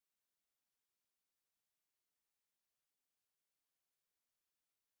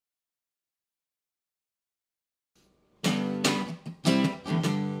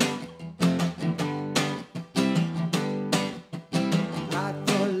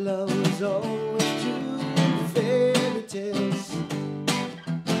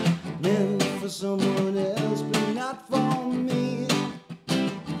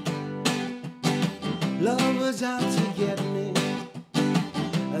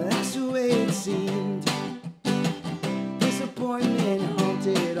seemed. Disappointment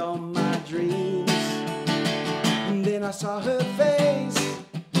haunted all my dreams. And then I saw her face.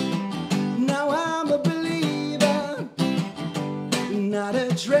 Now I'm a believer, not a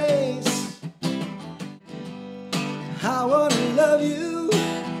trace. I wanna love you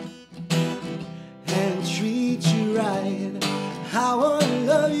and treat you right. I wanna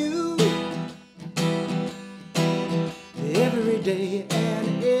love you every day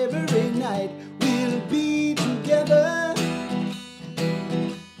and every night. We'll be together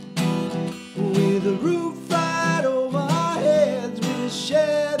with a roof right over our heads. We'll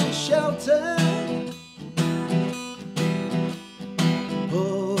share the shelter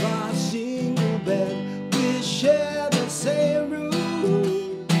of our single bed. We'll share the same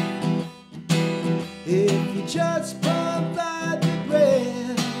room if you just provide the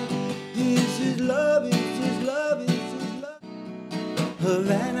bread. This is love, this is love, this is love.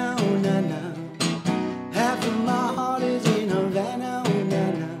 Havana, oh na na. Half of my heart is in Havana, oh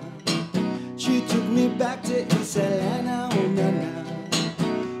na na. She took me back to East Atlanta, oh na na.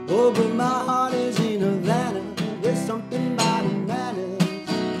 Oh, but my heart is in Havana. There's something about it matters.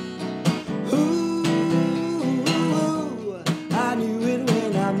 Ooh, I knew it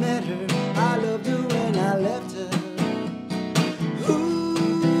when I met her. I loved her when I left her.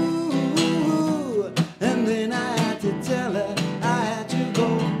 Ooh, and then I had to tell her I had to go.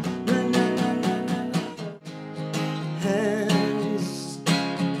 Na, na, na, na, na, na. Hands,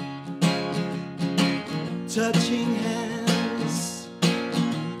 touching hands,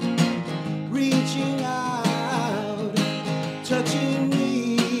 reaching out, touching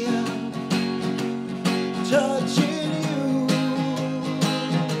me, touching you.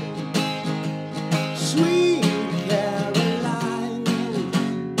 Sweet Caroline,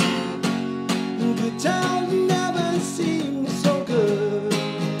 good times never seem so good.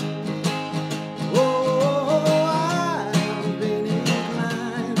 Oh, I've been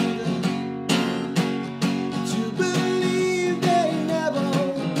inclined to believe they never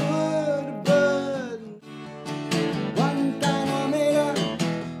would, but Guantanamera,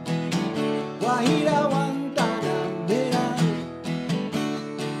 Guajira, Guantanamera,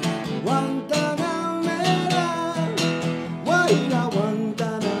 Guantanamera, Guajira,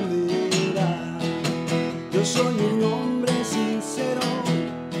 Guantanamera. Yo soy un hombre sincero,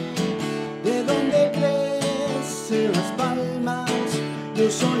 de donde crecen las palmas. Yo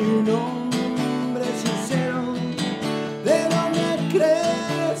soy un hombre sincero, de donde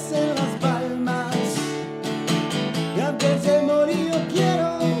crecen las palmas. Y antes de morir yo quiero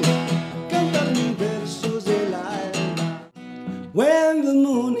cantar mis versos del alma. When the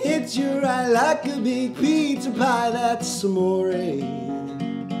moon hits your eye like a big pizza pie, that's amore.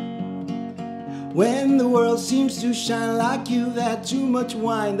 When the world seems to shine like you've had too much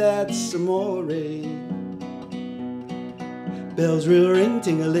wine, that's amore. Bells will ring,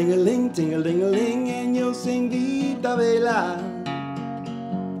 ting-a-ling-a-ling, ting-a-ling-a-ling, and you'll sing Vita Vela.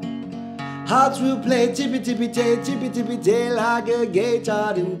 Hearts will play tippy-tippy-tay like a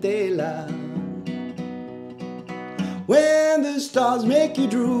guitar in tela. When the stars make you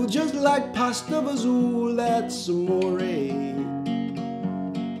drool just like pasta vazul, that's amore.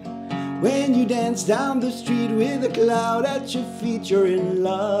 When you dance down the street with a cloud at your feet, you're in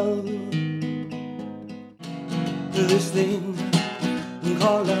love. This thing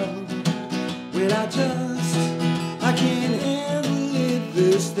called love, well I can't handle it.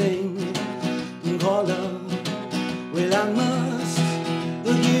 This thing called love, well I must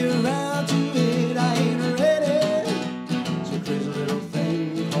get around to it. I ain't ready, so crazy little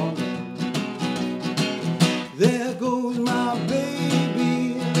thing called love. There goes my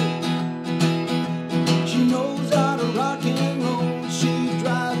baby, she knows how to rock and roll. She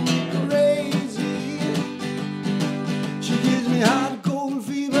drives me crazy, she gives me hot and cold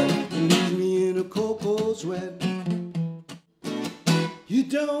fever and leaves me in a cocoa sweat. You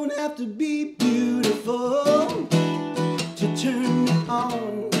don't have to be beautiful to turn me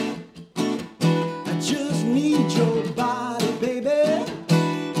on. I just need your body, baby,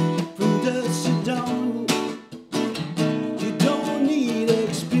 from dusk to dawn. You don't need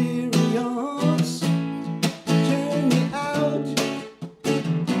experience to turn me out.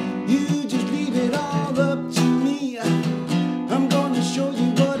 You just leave it all up to me. I'm gonna show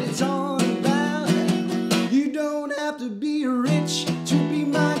you what it's all about. You don't have to be rich to be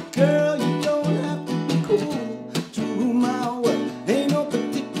my girl. You don't have to be cool to rule my world. Ain't no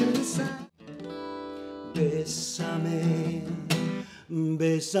particular sign. Bésame,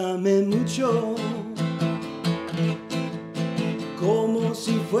 bésame mucho, como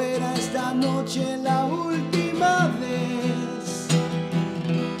si fuera esta noche la última vez.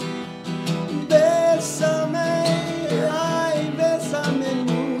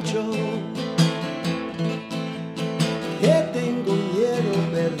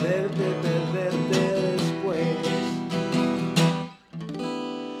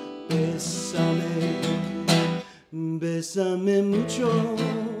 bésame, bésame mucho.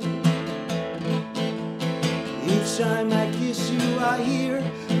 Each time I kiss you, I hear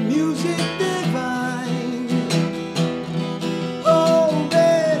music divine.